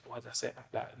to change that. Why did I say it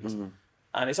like that?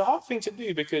 And it's a hard thing to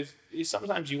do because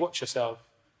sometimes you watch yourself,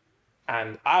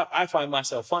 and I find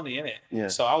myself funny in it. Yeah.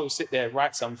 So I will sit there,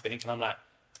 write something, and I'm like,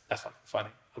 that's fucking funny.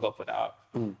 I've got to put that up.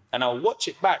 And I'll watch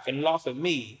it back and laugh at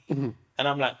me, and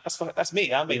I'm like, that's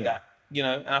me. I made that. You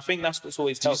know, and I think that's what's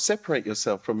always Do you helped. separate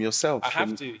yourself from yourself? I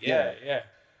have to, yeah.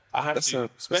 I have to,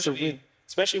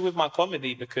 especially with my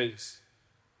comedy, because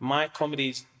my comedy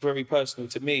is very personal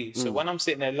to me. So when I'm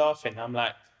sitting there laughing, I'm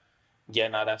like, yeah,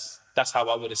 no, that's how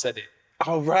I would have said it.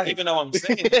 Oh, right. Even though I'm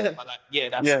saying it,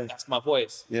 I'm like, that's my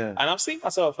voice. Yeah. And I've seen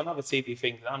myself on other TV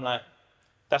things, and I'm like,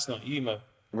 that's not you, Mo.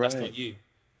 That's Right. not you.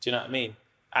 Do you know what I mean?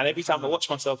 And every time I watch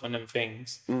myself on them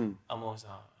things, I'm always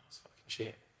like, oh, that's fucking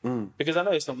shit. Because I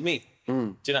know it's not me. Do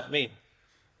you know what I mean?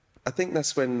 I think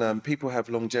that's when people have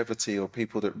longevity, or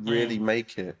people that really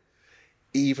make it,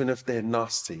 even if they're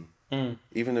nasty,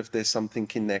 even if there's something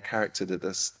in their character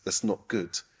that's not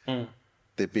good,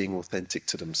 they're being authentic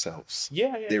to themselves.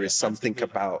 There is something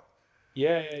about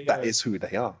that is who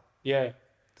they are. Yeah.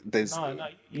 There's No,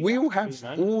 we all have have to be,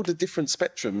 man. all the different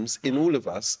spectrums in all of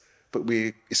us, but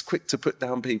it's quick to put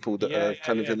down people that are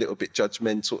kind of a little bit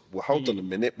judgmental. Well, hold on a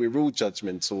minute, we're all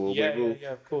judgmental.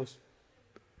 Yeah, of course.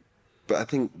 But I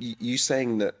think you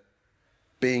saying that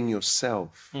being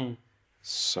yourself,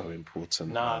 so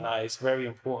important. No, it's very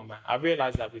important, man. I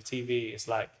realized that with TV, it's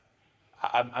like,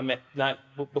 I met, like,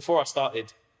 before I started,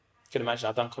 you can imagine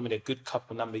I've done comedy a good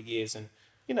number of years, and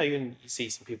you see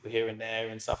some people here and there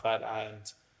and stuff like that,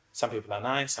 and some people are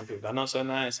nice, some people are not so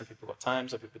nice, some people got time,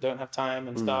 some people don't have time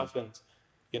and stuff, and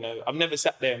I've never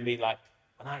sat there and be like,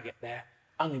 when I get there,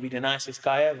 I'm gonna be the nicest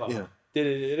guy ever.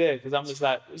 Because I'm just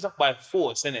like, it's not by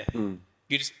force, innit?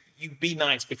 You be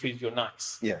nice because you're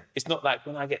nice. Yeah. It's not like,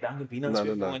 when I get there, I'm gonna be nice to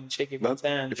everyone, shake everyone's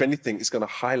hand. If anything, it's going to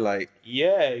highlight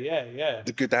Yeah.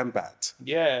 the good and bad.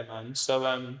 Yeah, man. So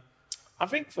I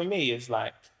think for me, it's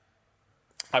like,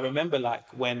 I remember like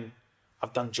when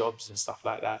I've done jobs and stuff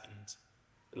like that, and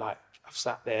like I've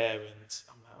sat there and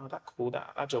I'm like, oh, that's cool.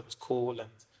 That job was cool, and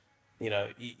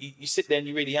you sit there and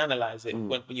you really analyze it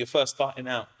when you're first starting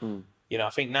out. I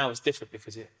think now it's different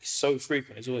because it's so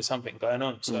frequent. There's always something going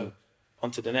on. So on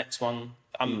to the next one.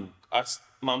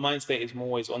 My mind state is more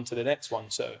always on to the next one.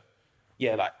 So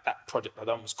yeah, like that project I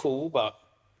done was cool, but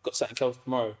got something else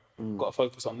tomorrow. got to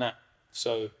focus on that.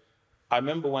 So I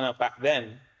remember back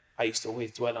then, I used to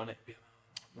always dwell on it, be like,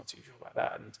 "Oh, I'm not too sure about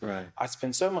that." And Right. I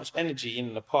spend so much energy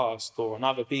in the past or on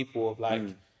other people of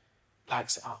like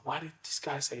say, "Oh, why did this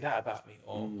guy say that about me?"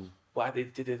 Or why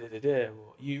did da.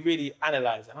 Or you really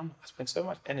analyze, and I spend so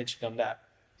much energy on that.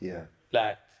 Yeah.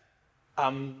 Like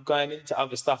I'm going into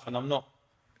other stuff, and I'm not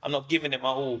giving it my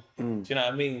all. Do you know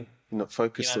what I mean? You're not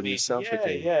focused on yourself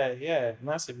again. Yeah,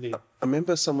 massively. I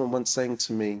remember someone once saying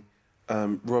to me,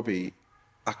 Robbie,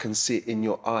 I can see it in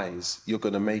your eyes. You're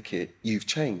going to make it. You've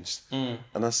changed. And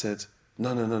I said,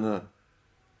 no.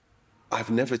 I've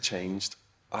never changed.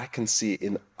 I can see it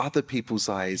in other people's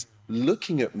eyes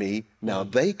looking at me. Now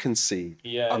they can see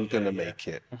I'm going to make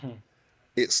it.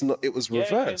 It's not, it was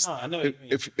reversed. Yeah, no, I know what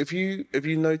you mean. If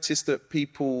you notice that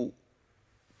people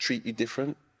treat you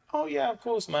different. Oh yeah, of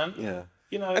course, man. Yeah.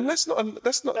 You know, And that's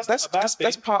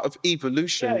part of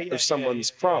evolution of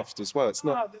someone's craft as well. It's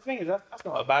not. No, the thing is that's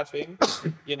not a bad thing.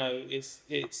 You know,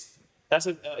 that's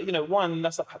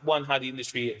one how the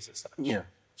industry is as such. Yeah. Do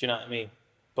you know what I mean?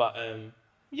 But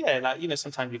yeah, like, you know,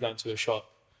 sometimes you go into a shop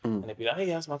and they'll be like, "Hey,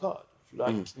 how's my card?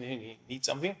 Like, you need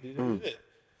something?"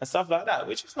 And stuff like that,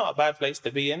 which is not a bad place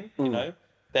to be in. You know,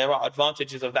 there are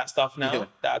advantages of that stuff now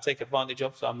that I take advantage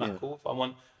of. So I'm like, cool.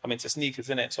 If I'm into sneakers,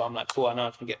 innit? So I'm like, cool. I know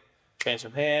I can get trains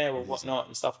from here or whatnot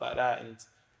and stuff like that. And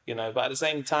you know, but at the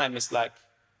same time, it's like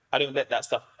I don't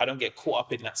get caught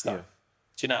up in that stuff. Yeah.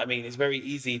 Do you know what I mean? It's very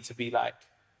easy to be like,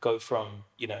 go from,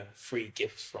 you know, free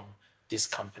gifts from this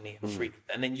company and free,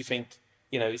 and then you think,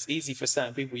 you know, it's easy for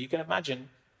certain people. You can imagine,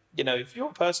 you know, if you're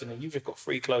a person and you've just got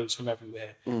free clothes from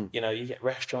everywhere, you know, you get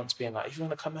restaurants being like, if you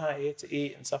want to come out here to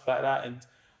eat and stuff like that. And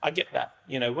I get that,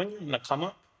 you know, when you're on the come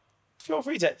up, feel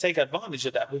free to take advantage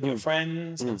of that with your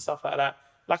friends and stuff like that.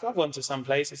 Like I've gone to some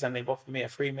places and they've offered me a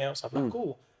free meal. So I'm like,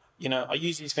 cool. You know, I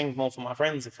use these things more for my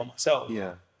friends than for myself.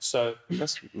 Yeah. So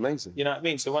That's amazing. you know what I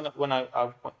mean? So when I went,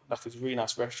 like, it was a really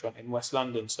nice restaurant in West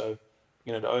London. So,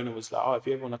 you know, the owner was like, "Oh, if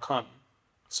you ever want to come."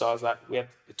 So I was like, we had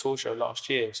the tour show last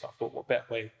year. So I thought, what better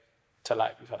way to,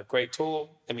 like, we've had a great tour.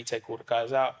 Let me take all the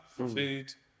guys out for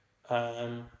food.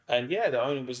 And yeah, the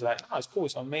owner was like, "Oh, it's cool.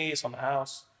 It's on me. It's on the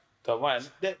house." So, right.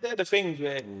 They're the things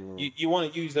where you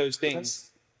want to use those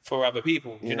things for other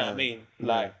people. Do you know what I mean?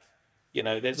 Like, you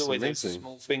know, there's always those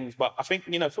small things. But I think,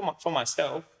 you know, for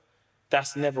myself,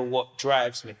 that's never what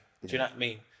drives me. Do you know what I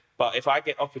mean? But if I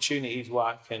get opportunities where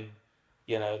I can,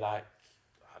 you know,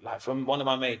 like from one of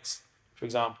my mates, for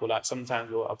example, like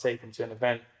sometimes I'll take him to an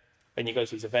event, and you go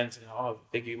to these events and I'll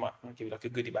give you like a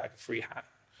goodie bag, a free hat,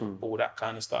 all that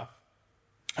kind of stuff.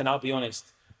 And I'll be honest,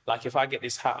 like if I get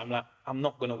this hat, I'm like, I'm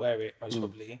not gonna wear it most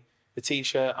probably. The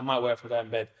t-shirt, I might wear it if I go in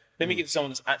bed. Let me get to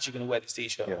someone that's actually gonna wear this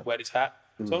t-shirt, wear this hat.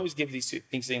 So I always give these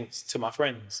things to my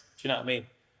friends. Do you know what I mean?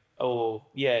 Or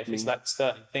if it's like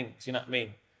certain things, you know what I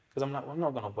mean? Because I'm like, well, I'm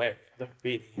not gonna wear it. I don't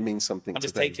really. It means something. I'm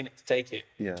just to them. taking it to take it.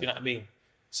 Yeah. Do you know what I mean?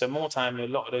 So more time, a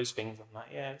lot of those things, I'm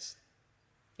like, it's,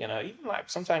 you know, even like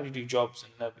sometimes you do jobs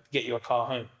and get you a car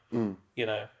home. You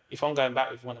know, if I'm going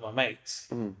back with one of my mates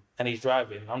and he's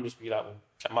driving, I'm just be like, well,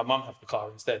 can my mum have the car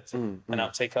instead? And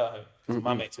I'll take her home because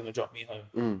my mate's gonna drop me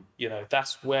home. You know,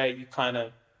 that's where you kind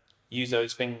of use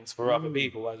those things for other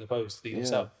people as opposed to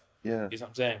yourself. Yeah. You know what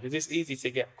I'm saying? Because it's easy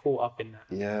to get caught up in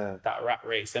that rat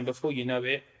race, and before you know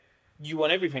it, you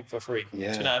want everything for free. Do you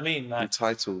know what I mean? Like,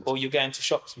 entitled. Or you go into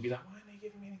shops and be like, why aren't they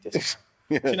giving me any discount?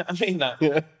 Do you know what I mean?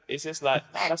 Like, it's just like,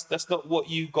 no, that's not what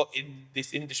you got in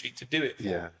this industry to do it for.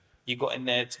 Yeah. You got in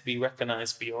there to be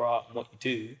recognised for your art and what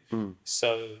you do.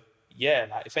 So yeah,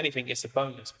 like if anything, it's a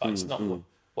bonus, but it's not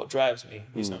what drives me.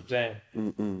 You know what I'm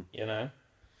saying? You know.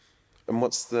 And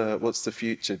what's the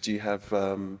future? Do you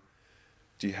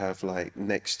have like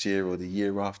next year or the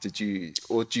year after? Do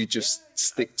you just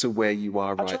stick to where you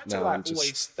are right now? To, like, and just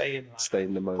always stay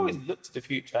in the moment. I always look to the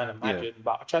future and imagine,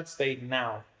 but I try to stay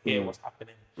now, hear what's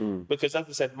happening. Because as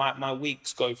I said, my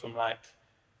weeks go from like,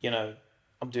 you know,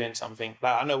 I'm doing something.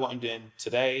 Like I know what I'm doing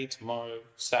today, tomorrow,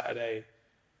 Saturday,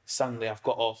 Sunday. I've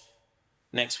got off.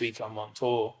 Next week I'm on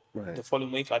tour. Right. The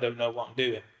following week I don't know what I'm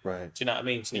doing. Right. Do you know what I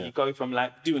mean? So you go from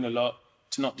like doing a lot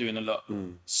to not doing a lot.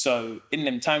 So in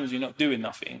them times you're not doing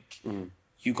nothing,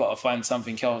 you got to find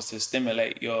something else to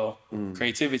stimulate your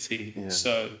creativity. Yeah.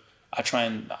 So I try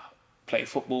and play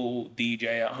football,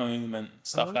 DJ at home and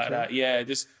stuff like that. Yeah,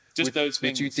 just those things.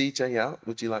 Would you DJ out?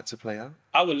 Would you like to play out?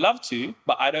 I would love to,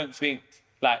 but I don't think,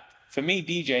 like, for me,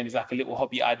 DJing is like a little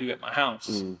hobby I do at my house.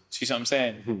 See what I'm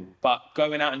saying? But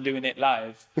going out and doing it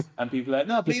live, and people are like,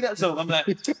 no, play that song. I'm like,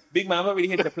 big man, I'm not really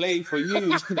here to play for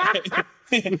you.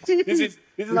 This is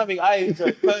something I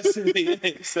enjoy personally,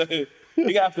 innit? So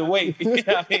you have to wait. You know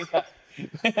what I mean?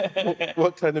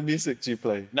 What kind of music do you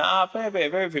play? Nah, I play a bit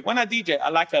of everything. When I DJ, I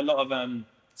like a lot of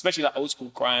especially like old school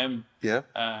grime. Yeah.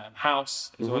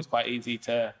 House is always quite easy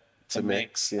to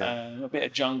mix, yeah. A bit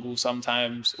of jungle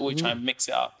sometimes. Always try and mix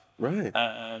it up. Right.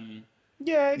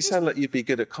 Yeah. You sound like you'd be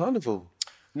good at carnival.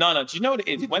 No. Do you know what it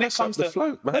is? When it mess up comes the to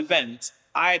float, man. events,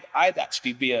 I'd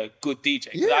actually be a good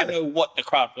DJ. 'Cause Yeah. I know what the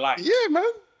crowd likes. Yeah, man.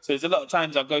 So there's a lot of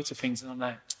times I go to things and I'm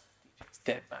like, DJ's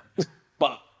dead, man.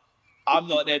 But I'm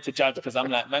not there to judge because I'm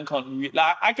like, man,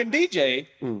 like I can DJ,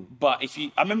 but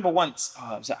I remember once,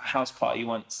 I was at a house party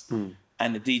once,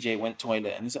 and the DJ went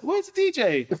toilet, and he's like, "Where's the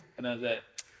DJ?" And I was like,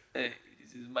 "Hey,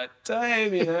 this is my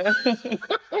time, you know."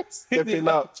 Stepping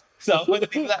up. So I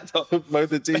went to the laptop, Mo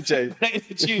the DJ. played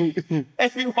the tune.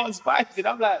 Everyone's vibing.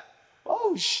 I'm like,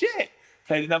 "Oh shit!"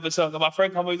 Played another song, and my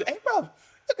friend comes over, "Hey, bro,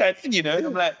 okay, you know." And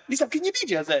I'm like, he's like, "Can you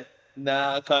DJ?" I was like,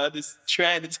 "Nah, I can't. Just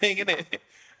trying the thing, innit?"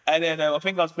 And then I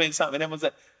think I was playing something, and everyone's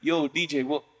like, "Yo, DJ,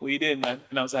 what you doing, man?"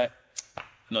 And I was like, "I'm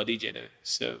not a DJ though,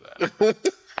 so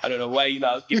I don't know why you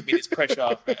like giving me this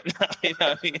pressure." You know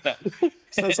what I mean? Like,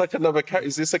 Sounds like another character.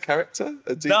 Is this a character?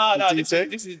 A no,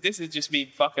 DJ? this is just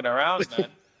me fucking around, man.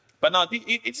 But no,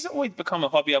 it's always become a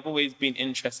hobby. I've always been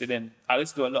interested in. I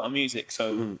listen to a lot of music,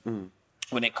 so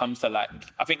when it comes to like,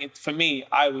 I think for me,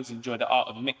 I always enjoy the art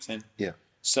of mixing. Yeah.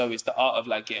 So it's the art of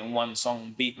like getting one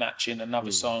song beat matching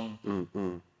another song.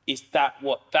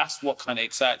 That's what kind of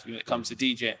excites me when it comes to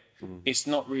DJ. It's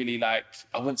not really like,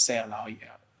 I wouldn't say, "Oh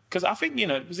yeah," because I think, you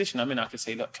know, the position I'm in, I could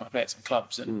say, "Look, can I play at some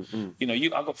clubs?" And you know,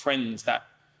 I've got friends that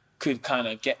could kind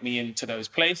of get me into those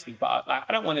places, but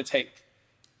I don't want to take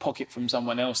pocket from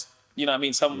someone else. You know what I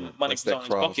mean? Some money that's from their someone's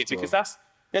pocket, craft, because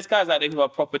there's guys out there who are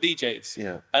proper DJs.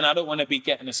 Yeah. And I don't want to be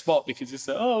getting a spot because it's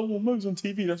like, "Oh, well, Mo's on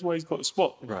TV, that's why he's got a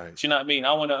spot." Right. Do you know what I mean?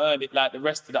 I want to earn it like the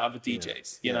rest of the other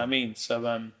DJs. You know what I mean?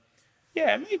 So,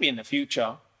 yeah, maybe in the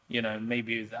future, you know,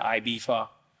 maybe the Ibiza,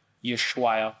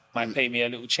 Ushuaia might pay me a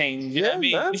little change. You know what I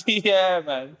mean? man. Yeah,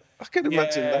 man. I can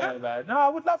imagine that. Man. No, I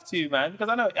would love to, man, because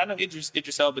I know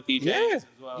Idris Elba DJs Yeah. as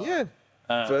well. Yeah.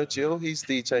 Virgil, he's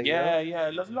DJing now.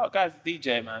 Yeah. There's a lot of guys that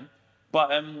DJ, man.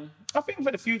 But I think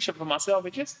for the future for myself, I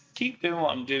just keep doing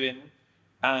what I'm doing,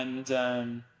 and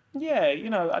you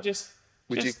know, I just.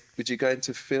 Would you go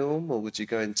into film, or would you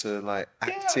go into like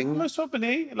acting? Yeah, most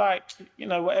probably. Like, you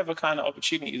know, whatever kind of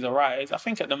opportunities arise. I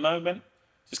think at the moment,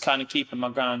 just kind of keeping my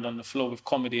ground on the floor with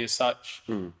comedy as such.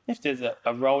 If there's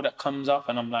a role that comes up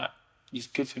and I'm like, it's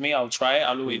good for me, I'll try it.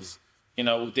 I'll always, you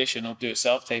know, audition or do a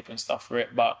self-tape and stuff for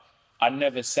it. But I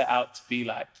never set out to be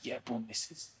like, yeah, boom, this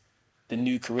is the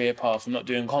new career path. I'm not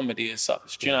doing comedy as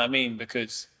such. Do you know what I mean?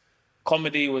 Because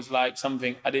comedy was like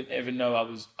something I didn't even know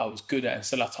I was good at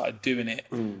until I started doing it.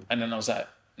 And then I was like,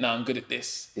 no, I'm good at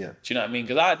this. Yeah. Do you know what I mean?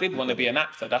 Because I did want to be an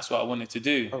actor. That's what I wanted to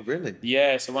do. Oh, really?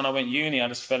 Yeah. So when I went uni, I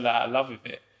just fell out of love with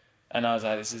it. And I was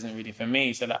like, this isn't really for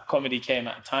me. So that comedy came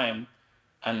at a time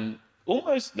and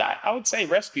almost, like, I would say,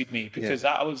 rescued me, because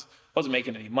I wasn't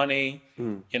making any money.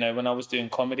 You know, when I was doing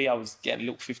comedy, I was getting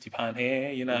a little £50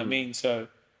 here, you know what I mean? So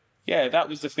yeah, that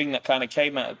was the thing that kind of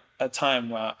came at a time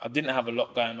where I didn't have a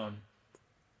lot going on.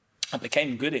 I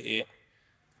became good at it.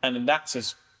 And then that's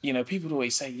just, you know, people would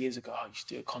always say years ago, oh, you should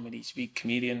do a comedy, you should be a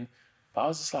comedian. But I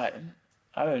was just like,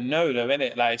 I don't know though,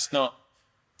 innit? Like, it's not,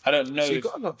 I don't know. So you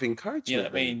got a lot of encouragement. You know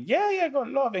what I mean? Yeah, I got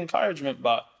a lot of encouragement,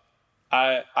 but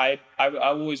I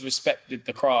always respected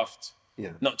the craft.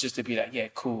 Yeah. Not just to be like, yeah,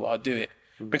 cool, I'll do it.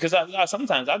 Because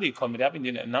sometimes I do comedy. I've been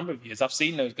doing it a number of years. I've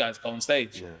seen those guys go on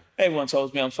stage. Yeah. Everyone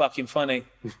tells me I'm fucking funny.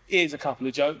 Here's a couple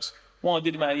of jokes. One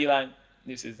did, man, you're like,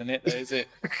 this isn't it, though, is it?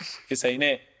 This ain't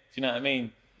it. Do you know what I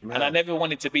mean? Man. And I never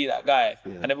wanted to be that guy.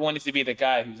 Yeah. I never wanted to be the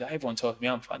guy who's like, everyone tells me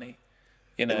I'm funny.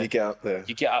 You know, and you get up there.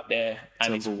 You get up there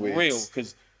and it's real.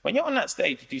 Because when you're on that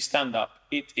stage, you do stand up,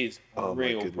 it is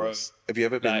real, bro. Have you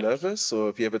ever been nervous, or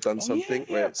have you ever done something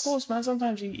where of course, man.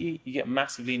 Sometimes you get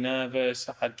massively nervous.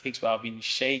 I've had gigs where I've been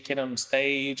shaking on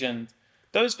stage, and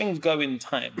those things go in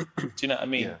time. Do you know what I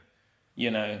mean? Yeah.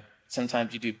 You know,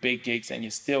 sometimes you do big gigs and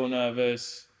you're still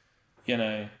nervous. You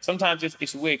know, sometimes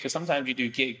it's weird because sometimes you do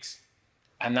gigs,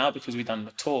 and now because we've done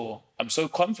the tour, I'm so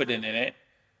confident in it.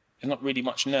 There's not really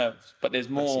much nerves, but there's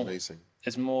more. That's amazing.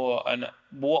 There's more, and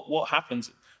what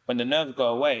happens when the nerves go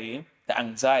away? The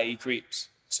anxiety creeps,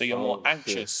 so you're more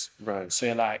anxious. Shit. Right. So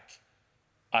you're like,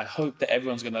 I hope that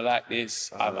everyone's gonna like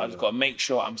this. I've just got to make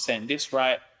sure I'm saying this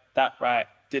right, that right,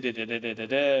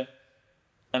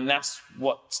 and that's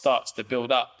what starts to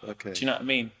build up. Okay. Do you know what I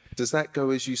mean? Does that go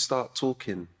as you start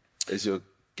talking, as you're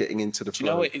getting into the flow? Do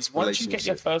you know what? It's once you get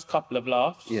your first couple of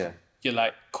laughs. Yeah. You're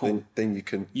like, cool. Then you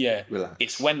can relax.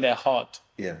 It's when they're hard.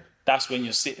 Yeah. That's when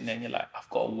you're sitting there and you're like, I've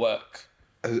got to work.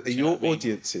 Are your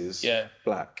audiences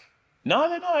black? No,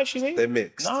 they're not actually. They're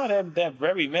mixed. No, they're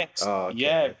very mixed. Oh, okay,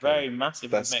 yeah, okay. very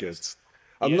massively That's mixed.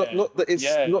 good. I'm not that it's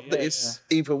Yeah.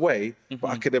 either way, but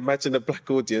I can imagine a black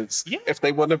audience. Yeah, If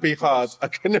they want to be hard, I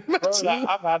can imagine. Bro, like,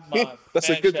 I've had my That's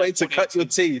a fair good share way of to cut your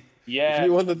audiences. teeth. Yeah. If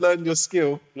you want to learn your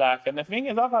skill. Like, and the thing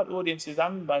is, I've had audiences. I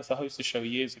remember I used to host a show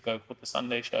years ago called the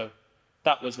Sunday Show.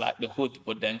 That was like the hood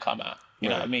would then come out. You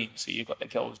know what I mean? So you got the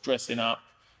girls dressing up,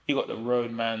 you got the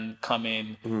roadman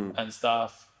coming and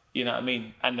stuff. You know what I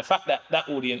mean? And the fact that that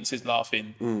audience is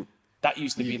laughing, that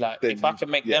used to be like, if I can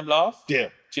make them laugh, do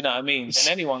you know what I mean?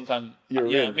 Then anyone can. You know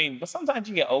what I mean? But sometimes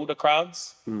you get older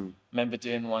crowds. Remember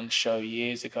doing one show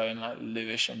years ago in like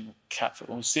Lewisham,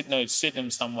 Capital, Sydenham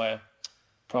somewhere.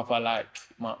 Proper like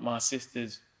my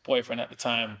sister's boyfriend at the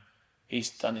time. He's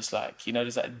done this like, you know,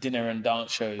 there's like dinner and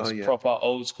dance shows, proper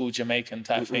old school Jamaican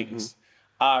type things.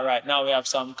 All right, now we have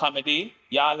some comedy.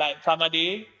 Y'all like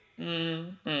comedy?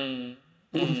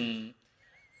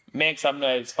 Make some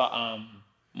noise for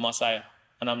Messiah.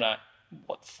 And I'm like,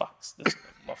 what the fuck's this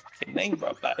my fucking name,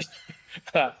 bro?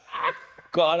 Like,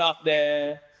 got up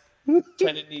there,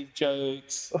 telling these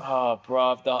jokes. Oh,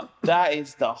 bro, that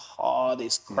is the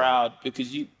hardest crowd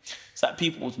because it's like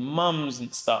people's mums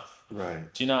and stuff.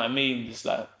 Right. Do you know what I mean? Just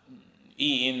like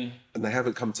eating. And they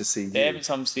haven't come to see you. They haven't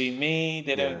come to see me.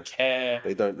 They don't care.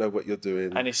 They don't know what you're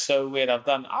doing. And it's so weird. I've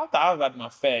had my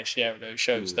fair share of those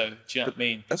shows though. Do you know what I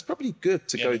mean? That's probably good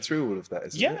to go through all of that,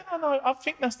 isn't it? Yeah, no. I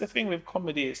think that's the thing with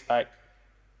comedy. It's like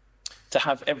to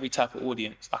have every type of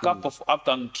audience. Like I've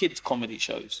done kids comedy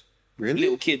shows. Really?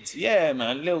 Little kids. Yeah,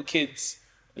 man. Little kids.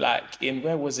 Like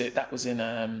where was it? That was in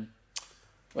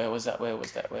where was that?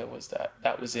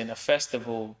 That was in a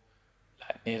festival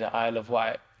like near the Isle of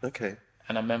Wight. Okay.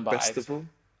 And I remember Festival?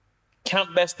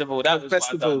 Camp Festival. That was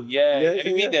Festival. what I've done. Yeah. Have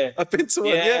you been there? I've been to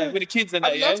one, with the kids in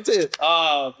there. I loved it.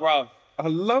 Oh, bro. I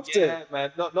loved it.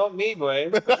 Man. Not me, boy.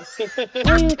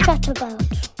 What you chat about?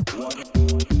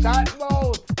 Chat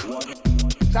mode.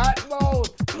 Chat mode.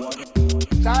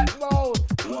 Chat mode.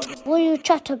 What you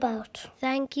chat about?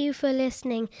 Thank you for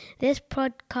listening. This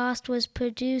podcast was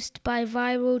produced by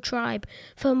Viral Tribe.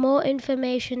 For more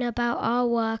information about our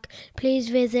work, please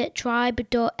visit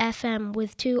tribe.fm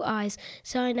with 2 eyes.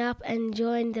 Sign up and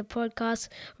join the podcast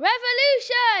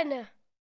revolution!